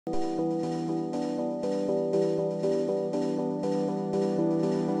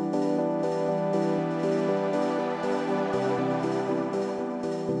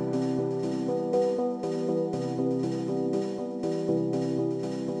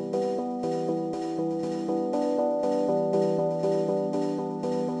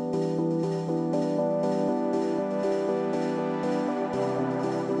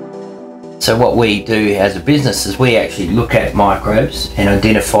So what we do as a business is we actually look at microbes and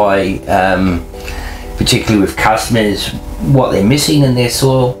identify, particularly with customers, what they're missing in their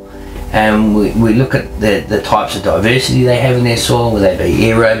soil, and we look at the types of diversity they have in their soil, whether they be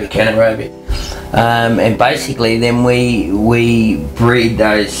aerobic, anaerobic, and basically then we breed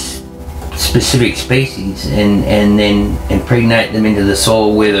those specific species and then impregnate them into the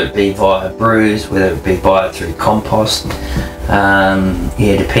soil, whether it be via brews, whether it be via through compost,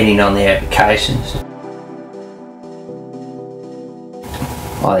 depending on the applications.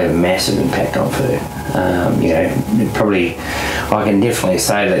 Well, they have a massive impact on food. Probably I can definitely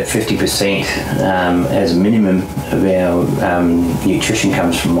say that 50% as a minimum of our nutrition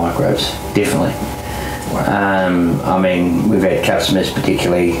comes from microbes, definitely. Wow. We've had customers,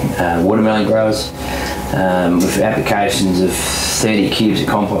 particularly watermelon growers, with applications of 30 cubes of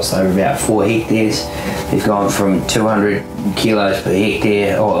compost over about 4 hectares. They've gone from 200 kilos per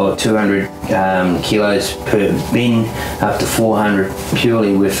hectare or 200 kilos per bin up to 400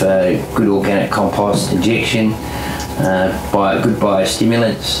 purely with good organic compost injection, by good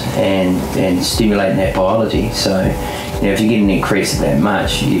biostimulants and stimulating that biology. So if you get an increase of that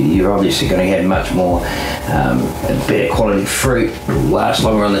much, you're obviously going to have much more better quality fruit, it'll last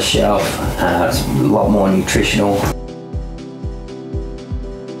longer on the shelf, it's a lot more nutritional.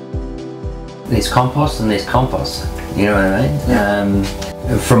 There's compost and there's compost, you know what I mean?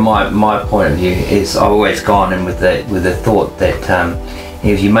 Yeah. From my point of view, is I've always gone in with the thought that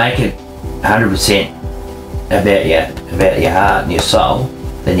if you make it 100% about your heart and your soul,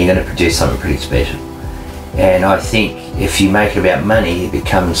 then you're going to produce something pretty special. And I think if you make it about money, it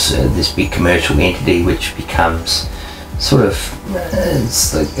becomes this big commercial entity, which becomes sort of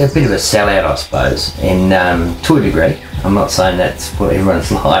it's like a bit of a sellout, I suppose. And to a degree, I'm not saying that's what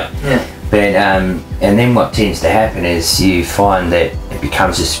everyone's like. Yeah. But and then what tends to happen is you find that it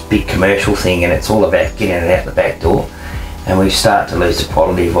becomes this big commercial thing, and it's all about getting it out the back door, and we start to lose the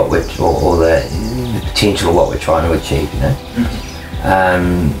quality of what we're or the potential of what we're trying to achieve. You know.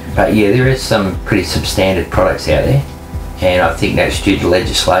 Mm-hmm. But yeah, there is some pretty substandard products out there, and I think that's due to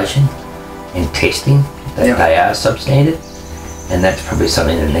legislation and testing that they are substandard, and that's probably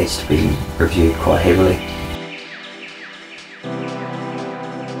something that needs to be reviewed quite heavily.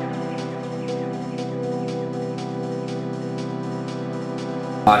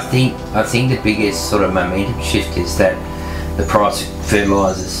 I think the biggest sort of momentum shift is that the price of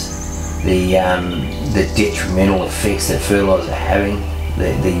fertilisers, the detrimental effects that fertilisers are having,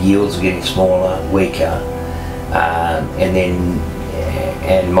 the yields are getting smaller, weaker, and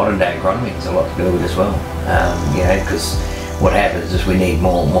modern day agronomy has a lot to do with it as well. Because what happens is we need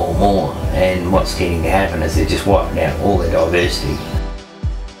more, and what's tending to happen is they're just wiping out all the diversity.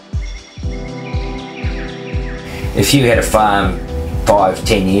 If you had a farm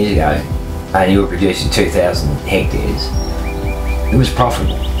 5-10 years ago and you were producing 2,000 hectares, it was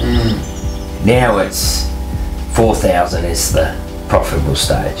profitable. Now it's 4,000 is the profitable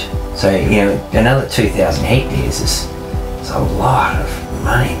stage. So another 2,000 hectares is a lot of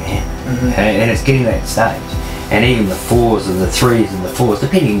money, man. And it's getting that stage. And even the 4s and the 3s and the 4s,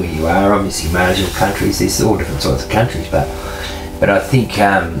 depending where you are, obviously marginal countries, there's all different sorts of countries, but I think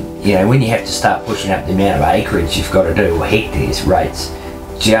when you have to start pushing up the amount of acreage you've got to do, or hectares rates,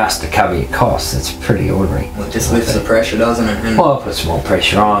 just to cover your costs, it's pretty ordinary. Well, it just lifts the pressure, doesn't it? And well, it puts more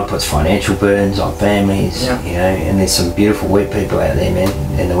pressure on, puts financial burdens on families, and there's some beautiful wheat people out there,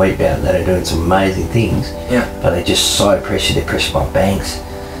 man, in the wheat belt that are doing some amazing things, but they're just so pressured. They're pressured by banks,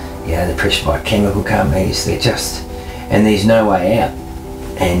 they're pressured by chemical companies, and there's no way out.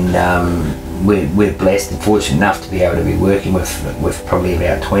 And we're blessed and fortunate enough to be able to be working with probably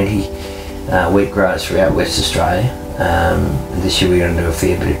about 20 wheat growers throughout West Australia. This year we're going to do a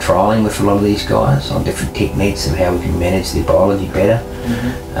fair bit of trialling with a lot of these guys on different techniques of how we can manage their biology better.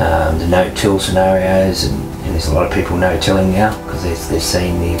 The no-till scenarios, and there's a lot of people no-tilling now because they're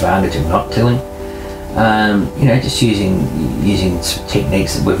seeing the advantage of not tilling. Just using some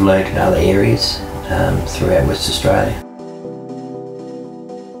techniques that we've learned in other areas throughout West Australia.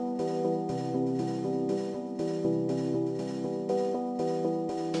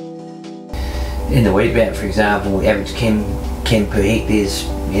 In the wheat belt, for example, the average chem per hectare is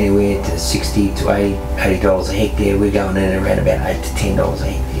anywhere to $60 to $80 a hectare. We're going in around about $8 to $10 a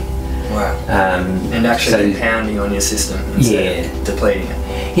hectare. Wow. And actually pounding on your system instead of depleting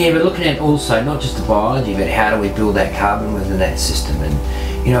it. Yeah, but looking at also not just the biology, but how do we build that carbon within that system,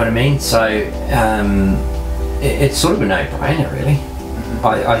 and you know what I mean? So it's sort of a no-brainer, really.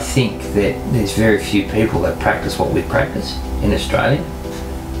 I think that there's very few people that practice what we practice in Australia.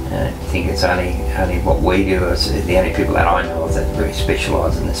 I don't think it's only what we do as the only people that I know of that really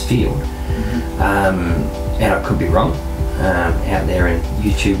specialise in this field. And I could be wrong out there in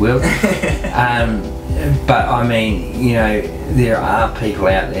YouTube world. But I mean, you know, there are people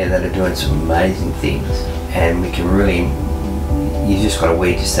out there that are doing some amazing things, and we can really, you just got to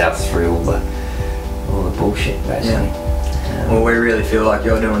weed yourself through all the bullshit, basically. Well, we really feel like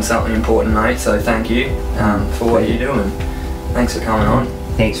you're doing something important, mate, so thank you for what you're doing. Thanks for coming on.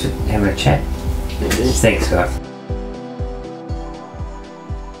 Thanks for having a chat. Thanks, guys.